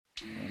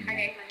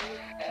Okay,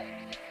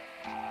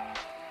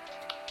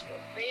 your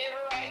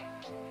favorite and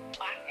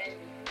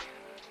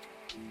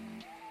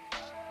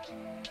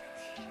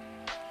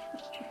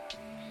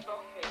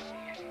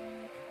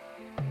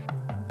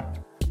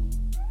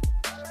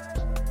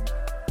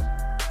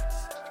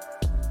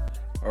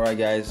All right,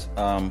 guys.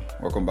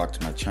 Welcome back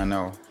to my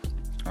channel.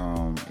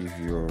 If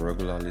you're a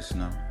regular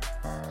listener,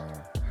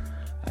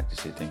 I'd like to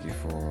say thank you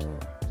for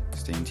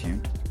staying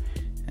tuned.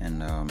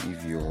 And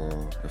if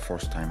you're a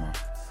first timer,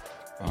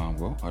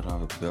 well, I don't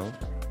have a bell.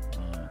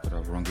 I could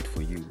have rung it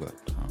for you, but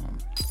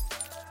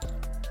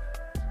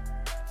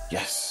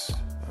yes,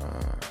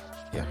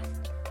 yeah,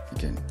 you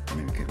can. I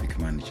mean, we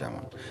can manage that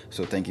one.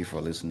 So thank you for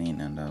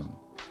listening, and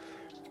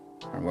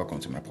welcome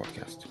to my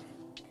podcast.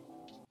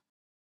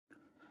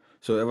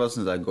 So ever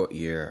since I got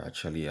here,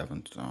 actually, I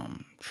haven't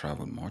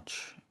traveled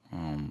much.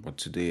 But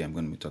today I'm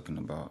going to be talking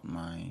about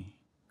my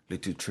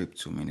little trip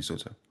to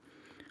Minnesota.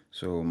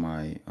 So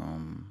my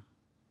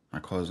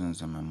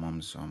cousins and my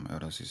mom's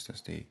elder sister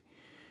stay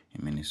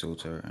in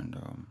Minnesota, and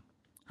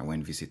I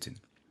went visiting.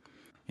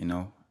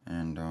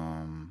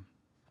 And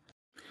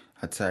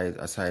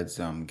aside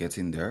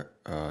getting there,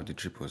 the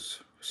trip was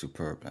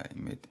superb. Like,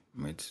 it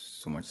made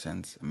so much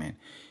sense. I mean,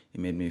 it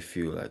made me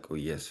feel like, oh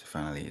yes,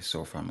 finally I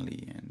saw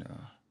family, and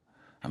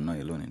I'm not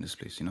alone in this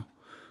place.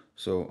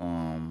 So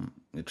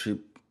the trip,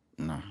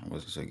 nah,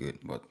 wasn't so good.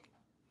 But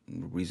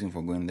the reason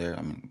for going there,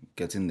 I mean,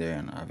 getting there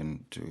and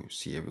having to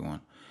see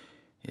everyone,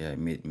 yeah, it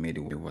made it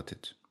worth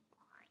it.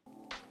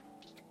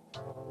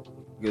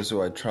 Okay,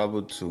 so I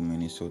traveled to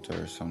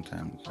Minnesota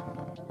sometimes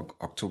in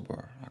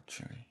October,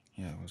 actually.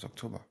 Yeah, it was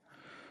October.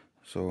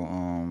 So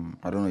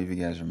I don't know if you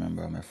guys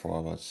remember my 4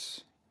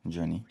 hours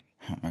journey,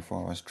 my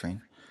 4 hours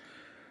train.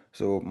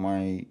 So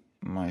my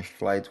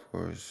flight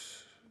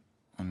was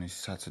on a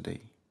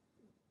Saturday.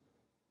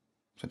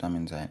 So that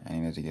means I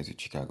needed to get to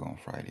Chicago on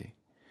Friday.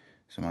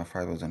 So my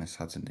flight was on a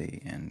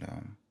Saturday, and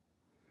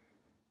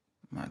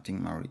I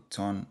think my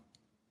return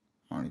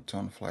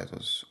flight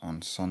was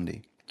on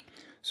Sunday.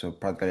 So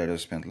practically I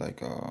just spent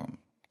like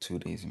 2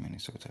 days in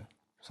Minnesota,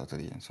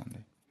 Saturday and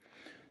Sunday.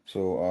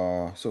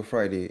 So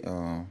Friday,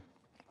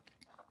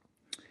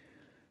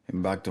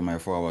 back to my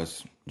 4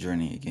 hours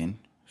journey again.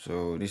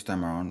 So this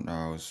time around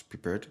I was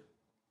prepared.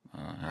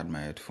 I had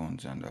my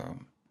headphones, and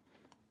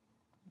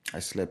I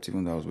slept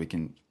even though I was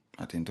waking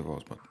at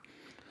intervals, but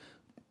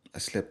I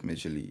slept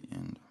majorly,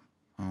 and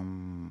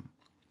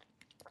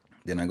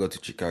then I got to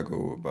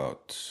Chicago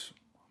about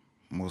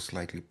most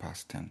likely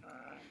past 10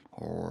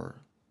 or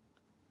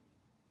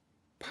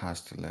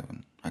past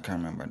 11. I can't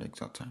remember the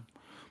exact time,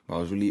 but I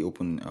was really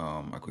open.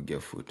 I could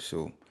get food,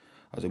 so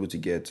I was able to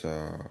get.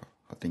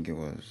 I think it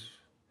was,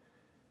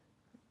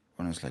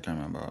 honestly, I can't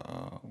remember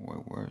what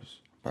it was,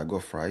 but I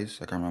got fries.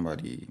 I can't remember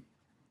the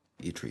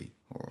eatery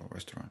or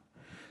restaurant.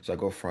 So I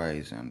got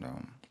fries, and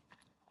I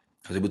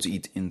was able to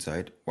eat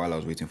inside while I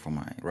was waiting for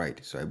my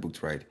ride. So I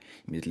booked ride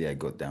immediately I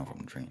got down from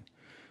the train.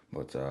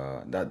 But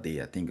that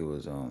day, I think it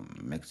was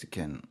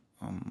Mexican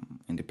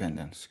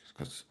independence,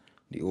 because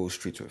the whole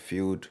streets were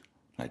filled.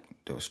 Like,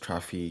 there was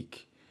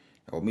traffic,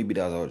 or maybe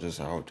that was just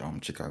how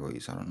Chicago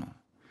is. I don't know.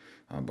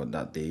 But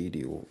that day,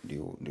 the whole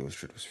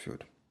street was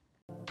filled.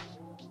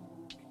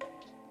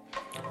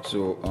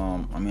 So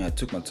I mean, I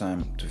took my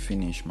time to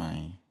finish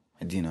my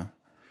dinner,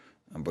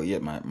 but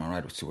yet my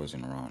ride still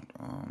wasn't around.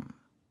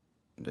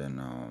 Then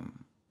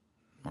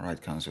my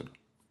ride canceled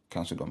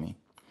on me.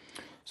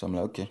 So I'm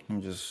like, okay, let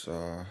me just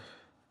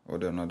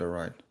order another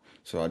ride.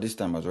 So at this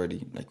time I was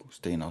already like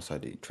staying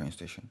outside the train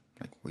station,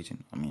 like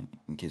waiting. I mean,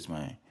 in case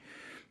my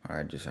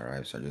ride just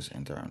arrives, so I just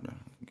enter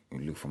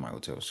and look for my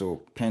hotel.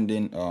 So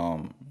pending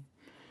or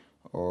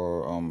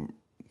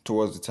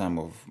towards the time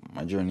of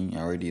my journey, I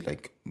already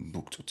like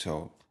booked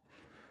hotel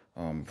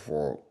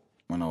for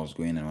when I was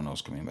going and when I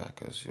was coming back,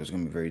 because it was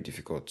going to be very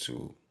difficult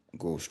to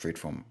go straight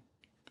from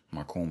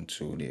Macomb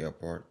to the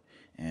airport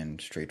and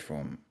straight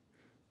from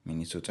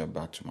Minnesota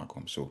back to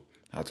Macomb. So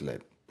I had to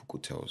like book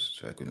hotels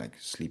so I could like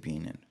sleep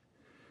in and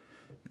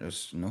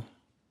just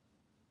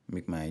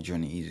make my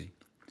journey easy.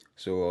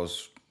 So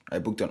I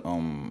booked a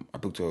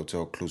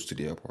hotel close to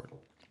the airport.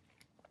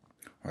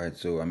 Right.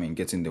 So I mean,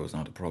 getting there was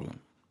not a problem.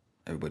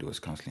 Everybody was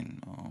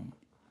canceling.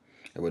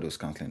 Everybody was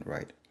canceling the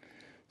ride.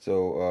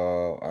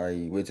 So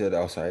I waited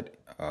outside.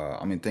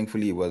 I mean,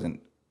 thankfully it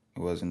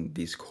wasn't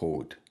this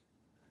cold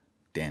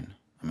then.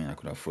 I mean, I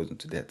could have frozen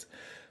to death.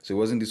 So it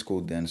wasn't this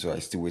cold then. So I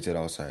still waited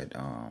outside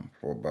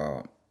for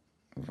about,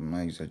 if I'm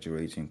not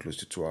exaggerating, close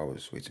to 2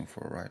 hours waiting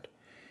for a ride.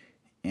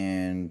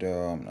 And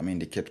I mean,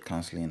 they kept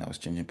canceling. I was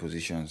changing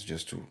positions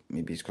just to,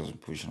 maybe it's because of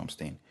the position I'm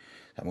staying.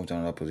 I moved to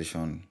another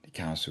position. They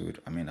canceled.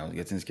 I mean, I was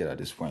getting scared at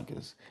this point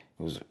because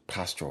it was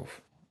past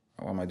 12.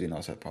 What am I doing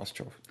outside past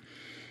 12?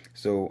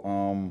 So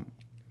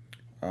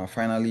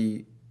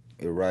finally,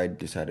 a ride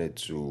decided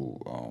to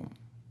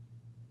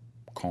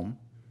come,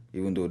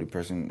 even though the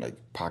person like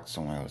parked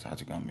somewhere else. I had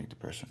to go and meet the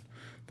person.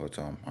 But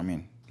I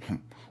mean,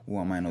 who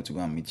am I not to go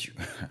and meet you?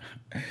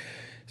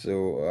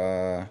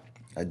 So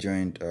I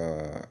joined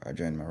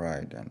my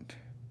ride, and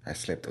I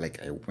slept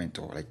like I went,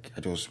 or like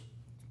I just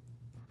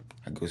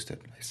I ghosted.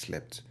 I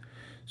slept.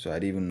 So I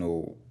didn't even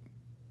know.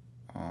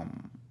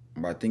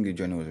 But I think the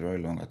journey was very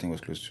long. I think it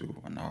was close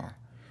to an hour.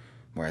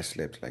 But I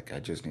slept. Like I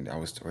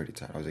was already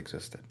tired. I was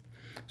exhausted.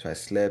 So I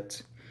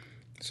slept.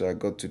 So I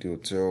got to the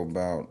hotel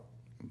about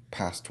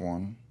past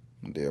one.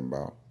 There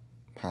about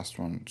past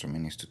one, 2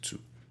 minutes to two.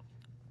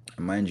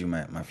 And mind you,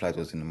 my flight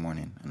was in the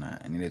morning, and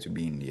I needed to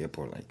be in the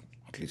airport like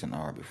at least an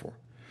hour before.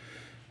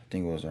 I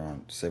think it was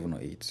around 7 or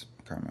 8.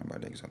 I can't remember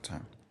the exact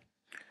time.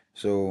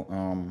 So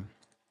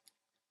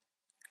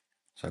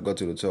so I got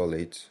to the hotel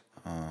late.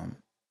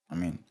 I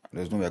mean,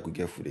 there was no way I could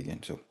get food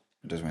again, so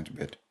I just went to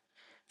bed.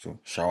 So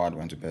showered,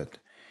 went to bed,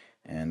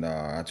 and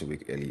I had to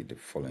wake early the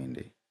following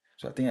day.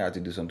 So I think I had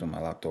to do something on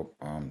my laptop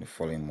the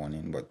following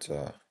morning, but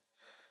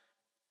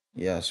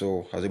yeah,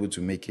 so I was able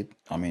to make it.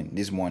 I mean,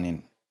 this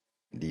morning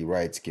the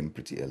ride came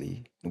pretty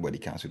early. Nobody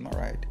canceled my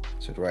ride,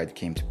 so the ride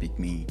came to pick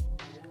me.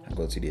 I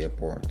got to the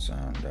airport,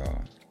 and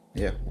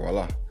yeah,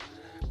 voila!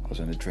 I was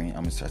on the train.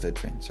 I'm started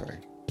train. Sorry,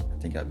 I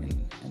think I've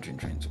been entering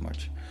train too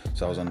much.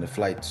 So I was on the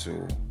flight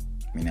to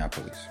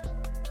Minneapolis.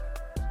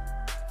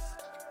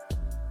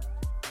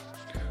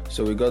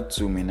 So we got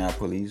to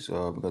Minneapolis.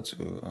 Got to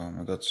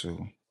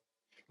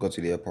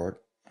the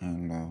airport,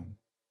 and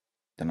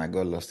then I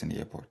got lost in the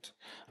airport.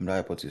 And the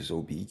airport is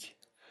so big.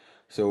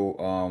 So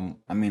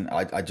I mean,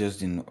 I just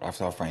didn't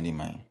after finding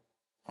my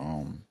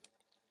um,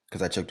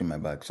 because I checked in my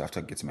bag. So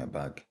after getting my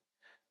bag,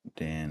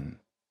 then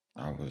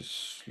I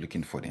was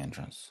looking for the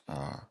entrance.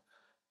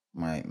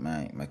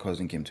 My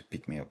cousin came to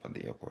pick me up at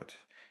the airport.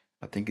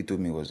 I think he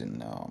told me it was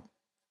in I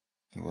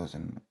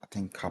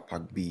think car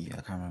park B.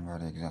 I can't remember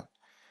the exact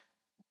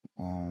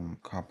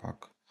car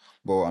park.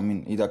 But I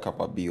mean either car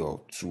park B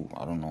or two.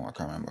 I don't know. I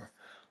can't remember.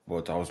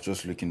 But I was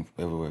just looking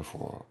everywhere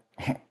for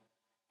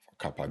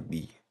car park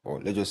B, or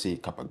let's just say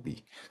car park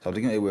B. So I was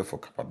looking everywhere for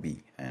car park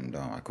B, and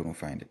I couldn't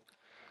find it.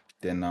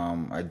 Then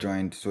I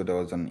joined. So there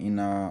was an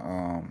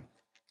inner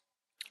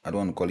I don't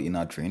want to call it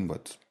inner train,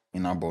 but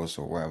inner bus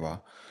or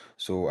whatever.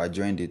 So I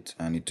joined it,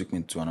 and it took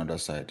me to another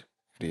side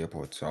of the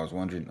airport. So I was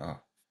wondering,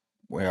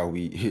 where are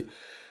we?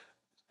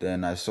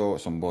 Then I saw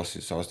some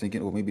buses. So I was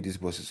thinking, oh, maybe this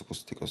bus is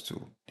supposed to take us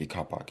to the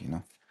car park, you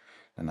know?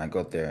 Then I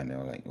got there, and they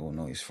were like, oh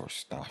no, it's for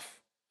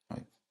staff.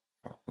 Like,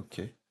 oh,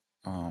 okay.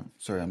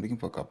 Sorry, I'm looking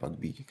for car park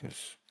B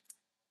because,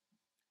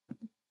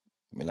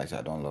 like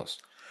I don't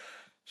lost.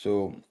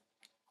 So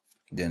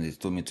then they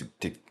told me to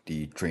take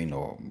the train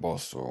or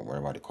bus or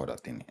whatever they call that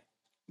thing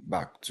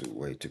back to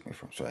where it took me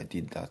from. So I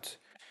did that.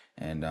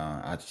 And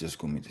I had to just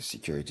go meet the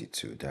security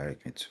to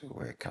direct me to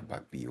where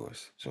Kabak B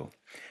was. So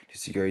the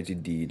security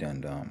did,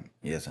 and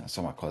yes, and I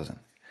saw my cousin.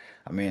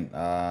 I mean,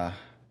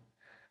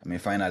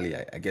 finally,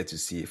 I get to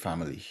see a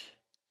family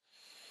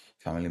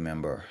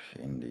member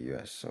in the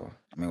US. So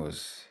I mean, I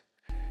was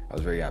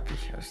very happy.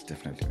 I was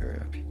definitely very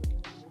happy.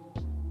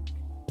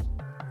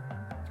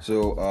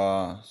 So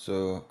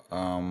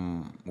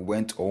we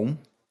went home.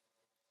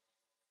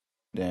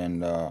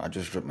 Then I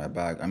just dropped my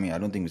bag. I mean, I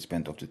don't think we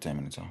spent up to 10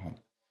 minutes at home.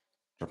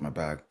 Dropped my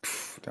bag.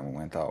 Then we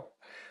went out.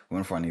 We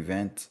went for an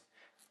event,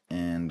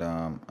 and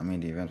I mean,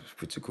 the event was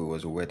pretty cool. It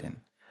was a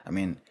wedding. I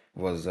mean, it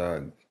was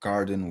a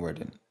garden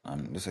wedding,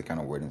 and this is the kind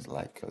of weddings I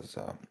like because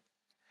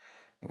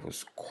it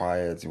was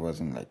quiet. It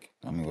wasn't like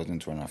I mean, it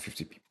wasn't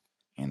 250 people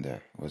in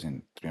there. It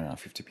wasn't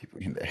 350 people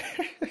in there.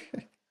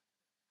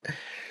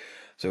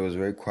 So it was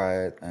very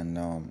quiet, and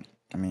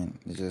I mean,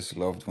 it's just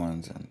loved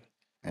ones, and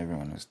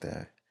everyone was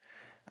there.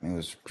 I mean, it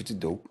was pretty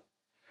dope.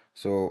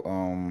 So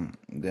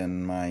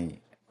then my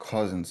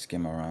cousins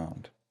came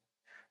around.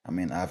 I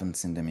mean, I haven't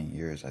seen them in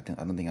years. I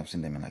don't think I've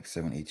seen them in like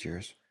 7, 8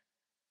 years.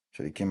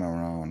 So they came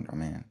around. I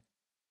mean,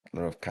 a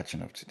lot of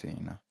catching up to do,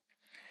 you know.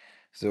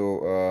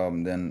 So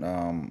then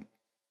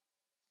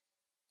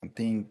I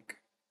think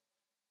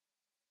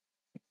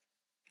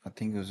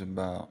it was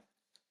about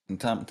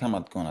time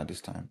had gone at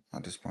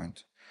at this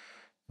point.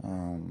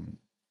 Um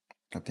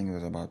I think it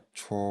was about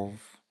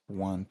 12,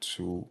 1,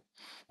 2.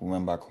 We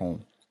went back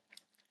home.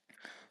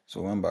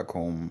 So we went back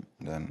home,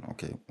 then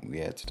okay, we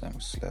ate, then we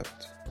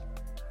slept.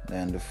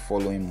 Then the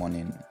following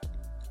morning,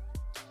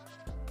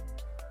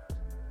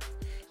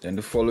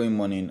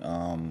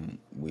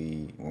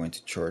 we went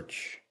to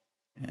church,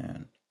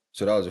 and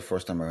so that was the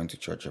first time I went to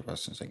church ever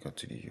since I got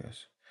to the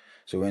US.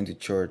 So we went to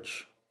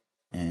church,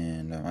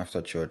 and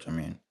after church, I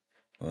mean,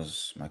 it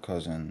was my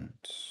cousins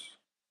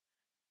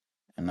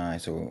and I.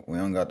 So we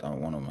hung out at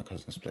one of my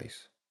cousin's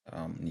place,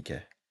 Nike.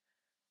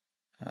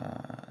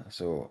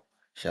 So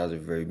she has a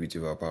very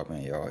beautiful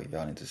apartment.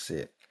 Y'all need to see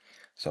it.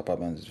 So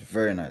apartment is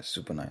very nice,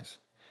 super nice.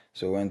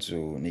 So we went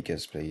to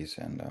Nike's place,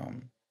 and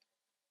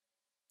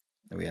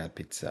we had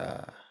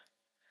pizza.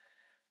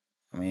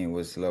 I mean, it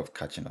was a lot of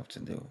catching up to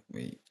do.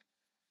 We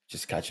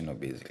just catching up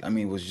basically. I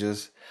mean, I was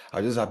just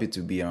happy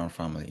to be around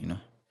family, you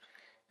know.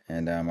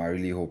 And I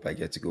really hope I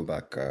get to go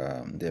back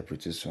there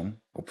pretty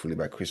soon, hopefully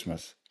by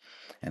Christmas,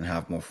 and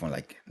have more fun.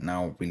 Like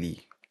now,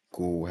 really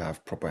go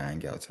have proper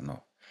hangouts and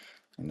all,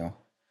 you know.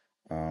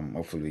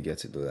 Hopefully we get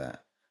to do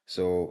that.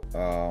 So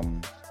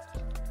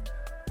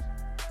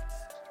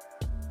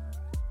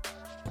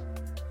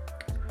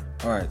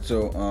All right,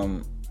 so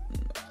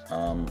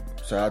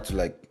I had to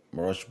like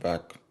rush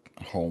back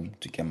home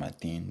to get my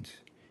things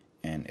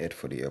and head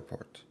for the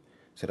airport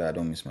so that I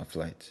don't miss my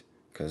flight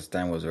because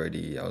time was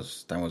already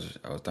time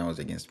was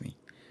against me.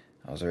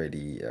 I was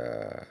already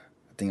I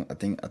can't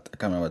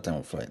remember the time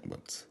of flight,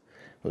 but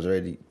I was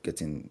already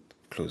getting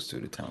close to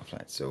the time of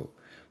flight, so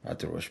I had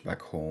to rush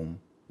back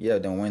home. Yeah,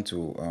 then went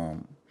to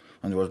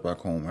rush back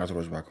home. I had to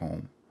rush back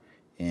home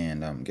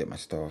and get my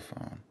stuff.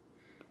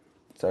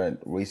 Started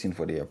racing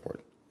for the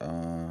airport.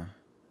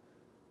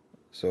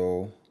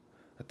 So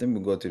I think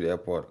we got to the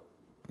airport.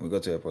 We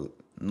got to the airport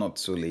not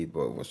so late,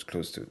 but it was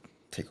close to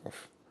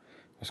takeoff.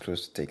 It was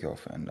close to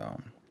takeoff, and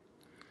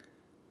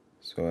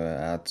so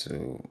I had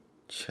to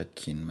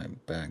check in my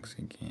bags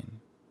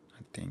again.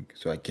 I think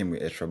so. I came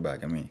with extra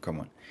bag. I mean, come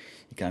on,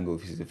 you can't go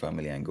visit the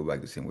family and go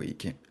back the same way you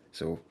came.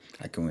 So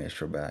I came with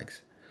extra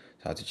bags.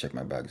 So I had to check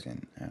my bags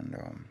in, and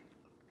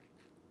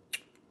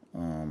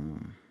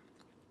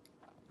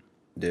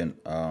then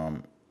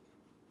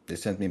they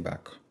sent me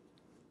back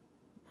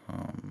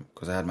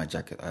because I had my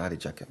jacket. I had a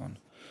jacket on,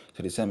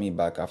 so they sent me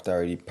back after I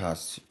already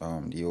passed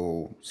the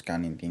whole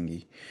scanning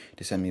thingy.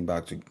 They sent me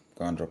back to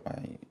go and drop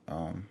my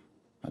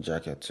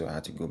jacket. So I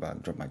had to go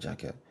back, drop my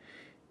jacket,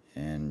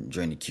 and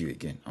join the queue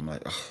again. I'm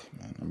like, oh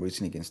man, I'm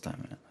racing against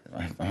time,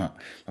 man.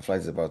 My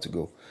flight is about to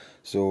go.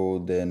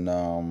 So then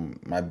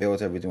my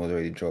belt, everything was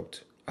already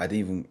dropped. I didn't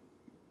even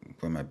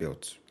wear my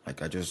belt.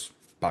 Like I just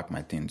packed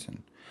my things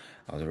and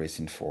I was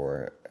racing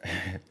for.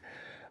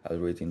 I was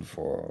waiting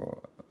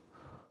for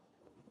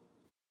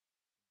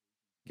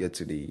get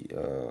to the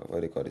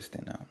what do they call this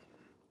thing now?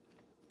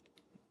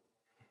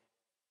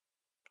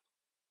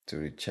 To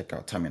the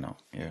checkout terminal.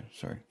 Yeah,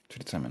 sorry, to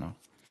the terminal.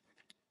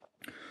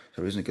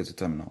 So recently get to the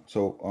terminal.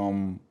 So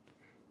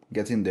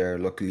getting there,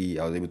 luckily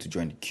I was able to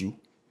join the queue.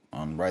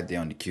 Right there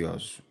on the queue, I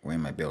was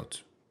wearing my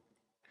belt,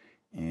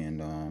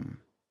 and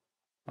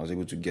I was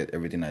able to get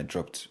everything I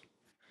dropped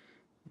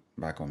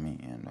back on me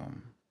and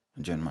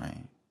join my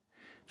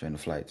join the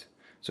flight.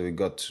 So we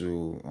got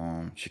to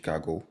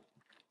Chicago.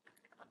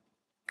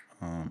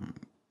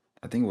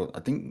 I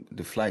think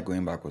the flight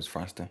going back was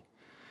faster.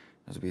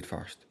 It was a bit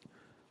fast,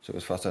 so it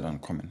was faster than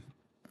coming.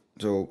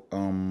 So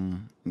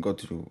got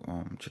to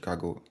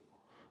Chicago,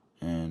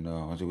 and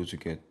I was able to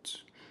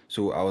get.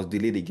 So I was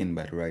delayed again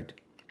by the ride.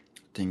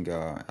 I think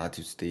I had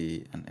to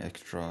stay an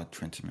extra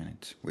 20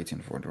 minutes waiting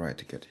for the ride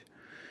to get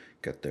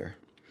there.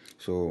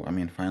 So I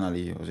mean,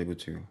 finally I was able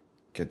to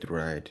get the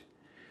ride.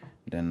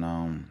 Then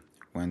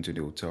went to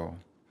the hotel.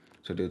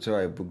 So the hotel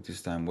I booked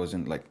this time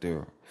wasn't like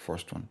the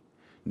first one.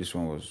 This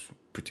one was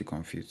pretty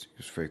confused. It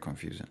was very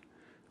confusing.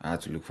 I had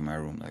to look for my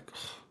room, like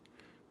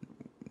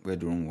where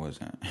the room was.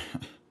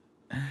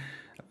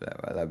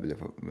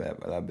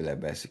 I'll be like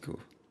bicycle.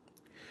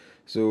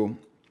 So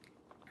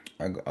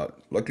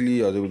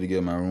luckily I was able to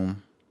get my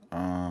room.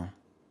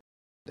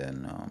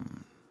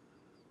 Then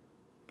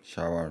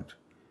showered,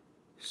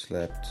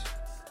 slept,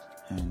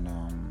 and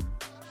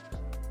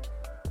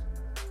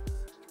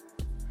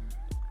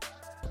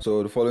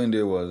so the following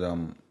day was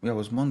it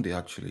was Monday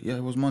actually. Yeah,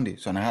 it was Monday.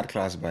 So and I had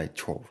class by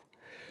 12,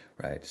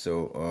 right?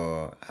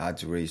 So I had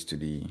to race to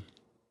the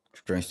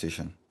train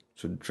station.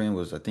 So the train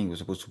was I think it was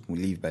supposed to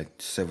leave by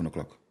 7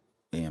 o'clock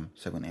a.m.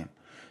 7 a.m.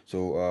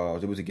 So I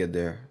was able to get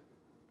there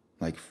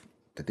like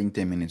I think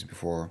 10 minutes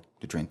before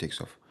the train takes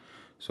off.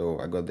 So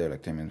I got there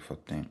like 10 minutes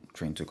before the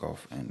train took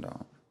off, and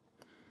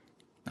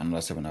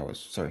another 7 hours.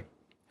 Sorry,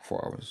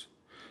 4 hours.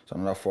 So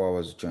another 4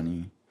 hours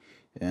journey,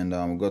 and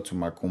we got to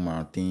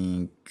Makoma. I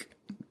think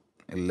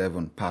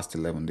 11 past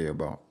 11 there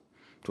about.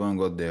 So when I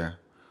got there,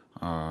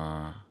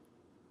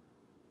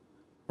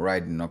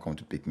 ride did not come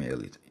to pick me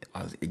early.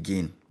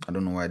 Again, I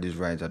don't know why these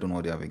rides. I don't know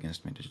what they have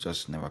against me. They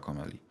just never come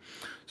early.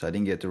 So I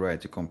didn't get the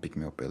ride to come pick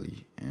me up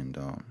early, and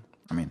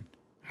I mean,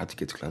 I had to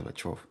get to class by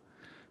 12.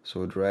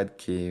 So the ride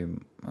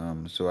came.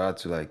 So I had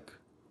to like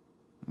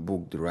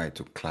book the ride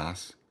to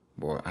class,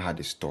 but I had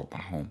a stop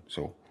at home.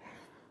 So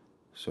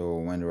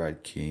when the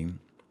ride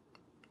came,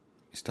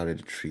 we started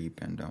the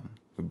trip, and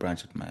we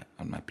branched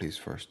at my place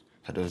first.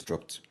 So I just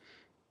dropped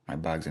my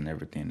bags and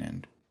everything,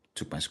 and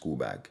took my school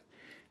bag,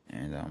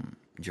 and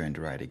joined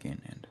the ride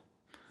again. And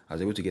I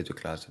was able to get to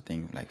class. I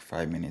think like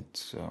 5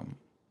 minutes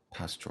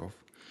past 12,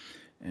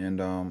 and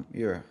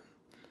yeah,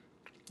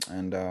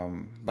 and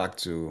back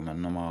to my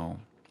normal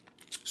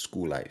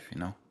school life,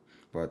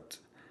 But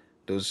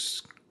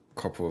those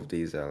couple of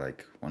days are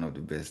like one of the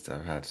best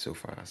I've had so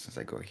far since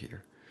I got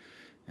here,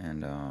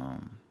 and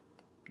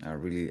I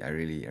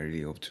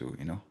really hope to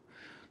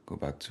go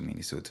back to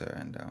Minnesota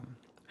and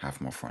have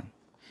more fun.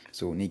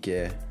 So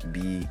Nike,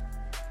 B,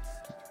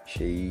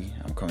 Shay,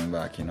 I'm coming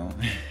back,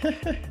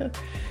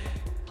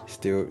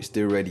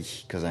 still ready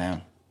because I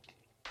am.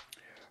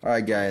 All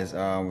right, guys,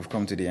 we've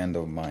come to the end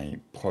of my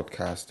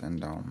podcast,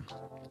 and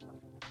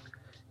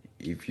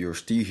if you're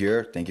still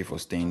here, thank you for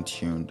staying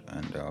tuned.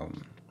 And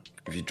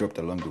if you dropped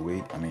along the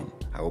way,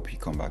 I hope you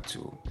come back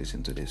to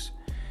listen to this.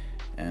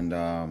 And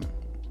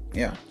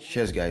yeah,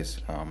 cheers,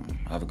 guys.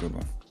 Have a good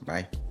one.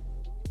 Bye.